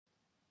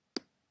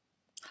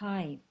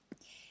Hi,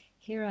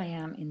 here I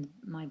am in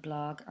my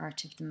blog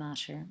Art of the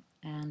Matter,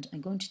 and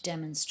I'm going to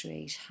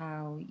demonstrate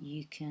how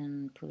you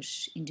can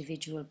put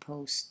individual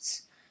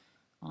posts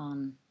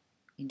on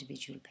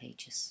individual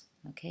pages.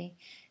 Okay,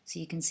 so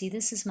you can see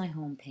this is my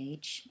home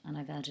page, and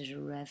I've added a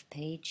Rev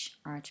page,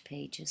 Art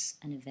pages,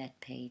 and a Vet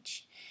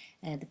page.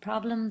 The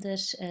problem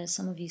that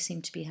some of you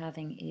seem to be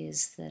having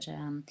is that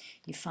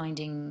you're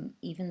finding,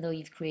 even though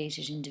you've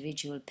created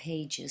individual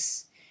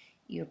pages,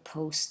 your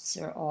posts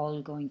are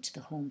all going to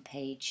the home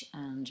page,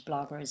 and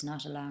Blogger is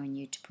not allowing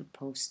you to put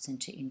posts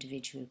into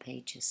individual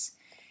pages.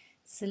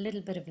 It's a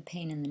little bit of a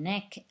pain in the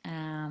neck.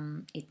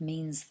 It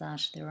means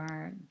that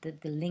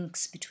the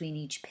links between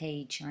each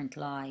page aren't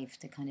live,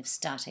 they're kind of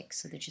static,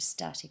 so they're just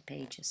static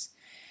pages.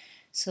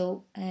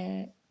 So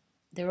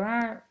there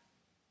are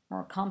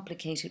more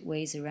complicated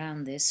ways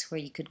around this,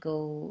 where you could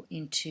go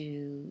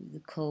into the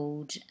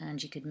code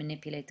and you could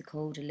manipulate the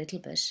code a little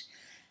bit.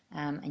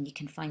 And you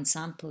can find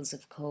samples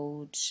of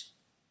code,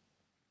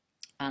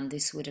 and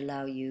this would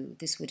allow you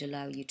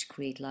to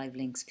create live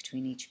links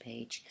between each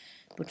page.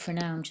 But for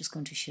now, I'm just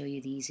going to show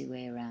you the easy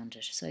way around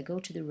it. So I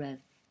go to the Rev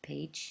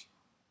page,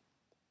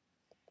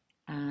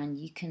 and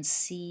you can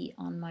see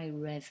on my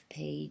Rev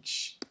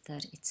page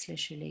that it's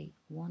literally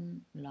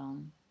one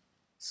long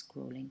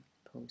scrolling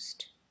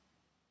post.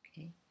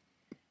 Okay,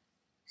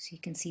 so you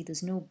can see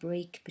there's no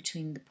break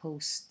between the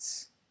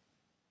posts.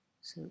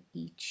 So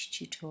each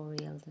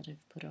tutorial that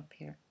I've put up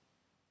here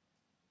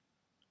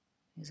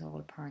is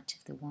all part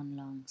of the one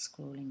long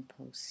scrolling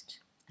post.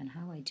 And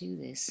how I do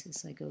this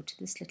is I go to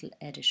this little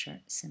editor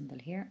symbol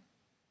here,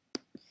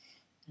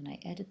 and I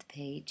edit the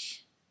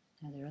page.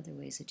 Now there are other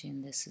ways of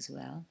doing this as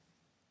well.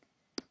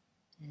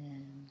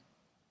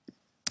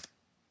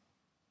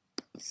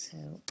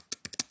 So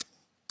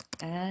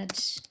add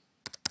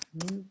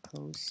new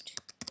post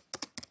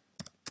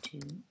to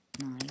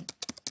my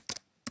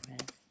Rev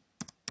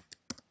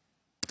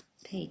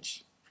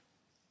page.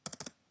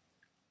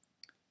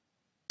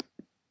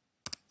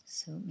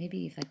 So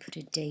maybe if I put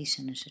a date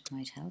on it, it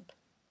might help.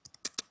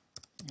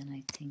 And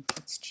I think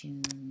it's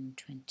June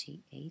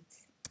 28th.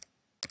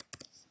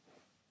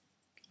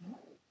 Okay.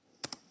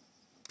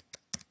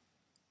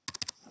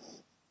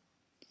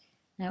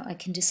 Now I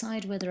can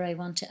decide whether I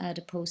want to add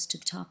a post to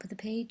the top of the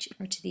page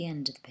or to the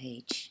end of the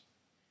page.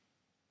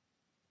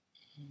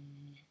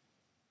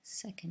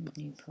 Second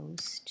new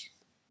post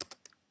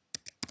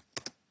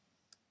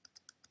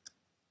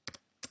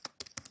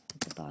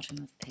at the bottom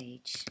of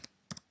page,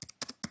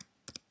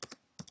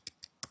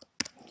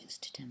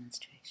 just to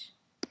demonstrate.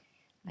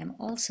 I'm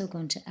also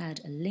going to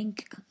add a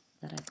link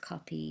that I've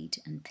copied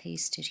and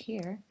pasted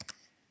here,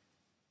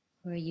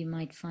 where you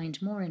might find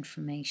more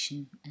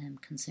information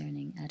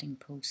concerning adding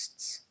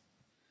posts.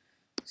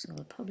 So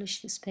I'll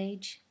publish this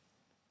page.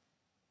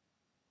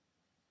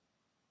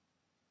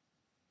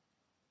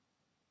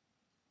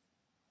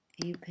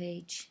 View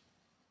page.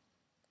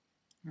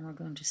 And we're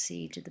going to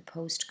see, did the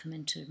post come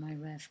into my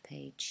Rev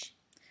page?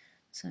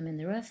 So I'm in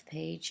the Rev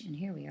page, and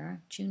here we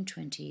are, June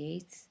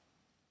 28th.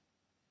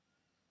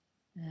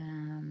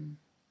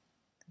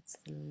 That's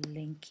the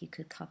link you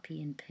could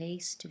copy and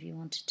paste if you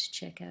wanted to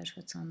check out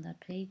what's on that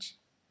page.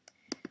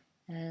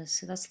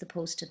 So that's the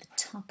post at the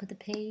top of the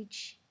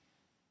page,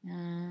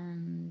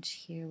 and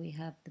here we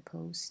have the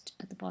post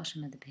at the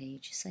bottom of the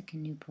page,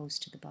 second new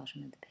post at the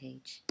bottom of the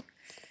page.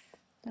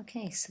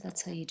 Okay, so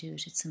that's how you do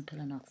it. It's simple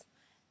enough.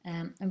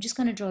 I'm just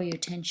going to draw your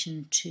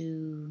attention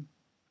to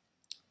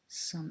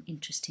some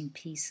interesting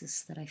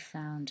pieces that I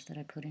found that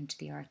I put into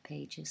the art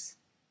pages.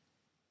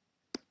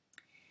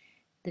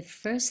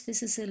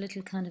 This is a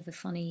little kind of a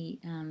funny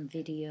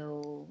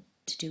video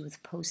to do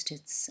with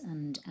post-its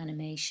and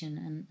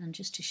animation, and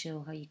just to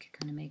show how you could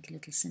kind of make a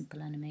little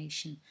simple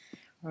animation,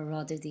 or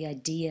rather the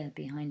idea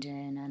behind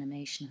an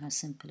animation, how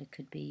simple it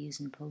could be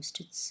using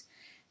post-its.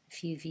 A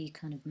few of you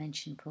kind of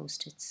mentioned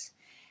post-its.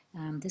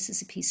 This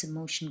is a piece of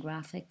motion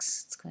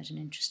graphics. It's quite an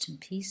interesting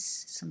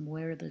piece. Some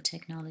wearable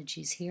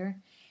technologies here,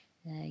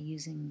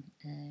 using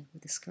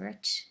with a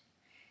skirt.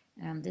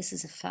 This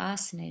is a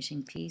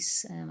fascinating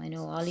piece. I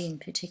know Ollie in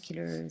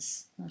particular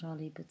is, not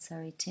Ollie, but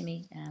sorry,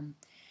 Timmy,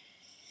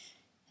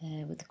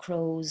 with the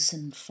crows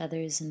and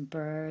feathers and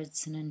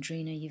birds, and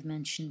Andrina, you've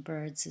mentioned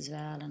birds as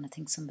well, and I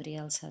think somebody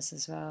else has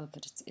as well,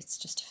 but it's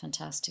just a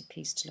fantastic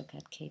piece to look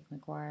at, Kate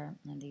McGuire,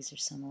 and these are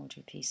some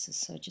older pieces,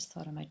 so I just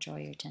thought I might draw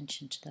your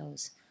attention to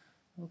those.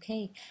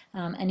 Okay,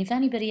 and if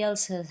anybody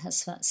else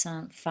has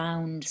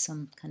found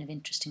some kind of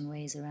interesting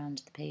ways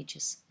around the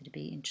pages, it'd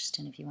be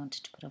interesting if you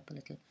wanted to put up a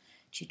little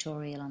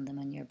tutorial on them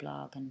on your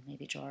blog and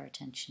maybe draw our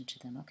attention to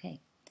them.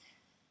 Okay.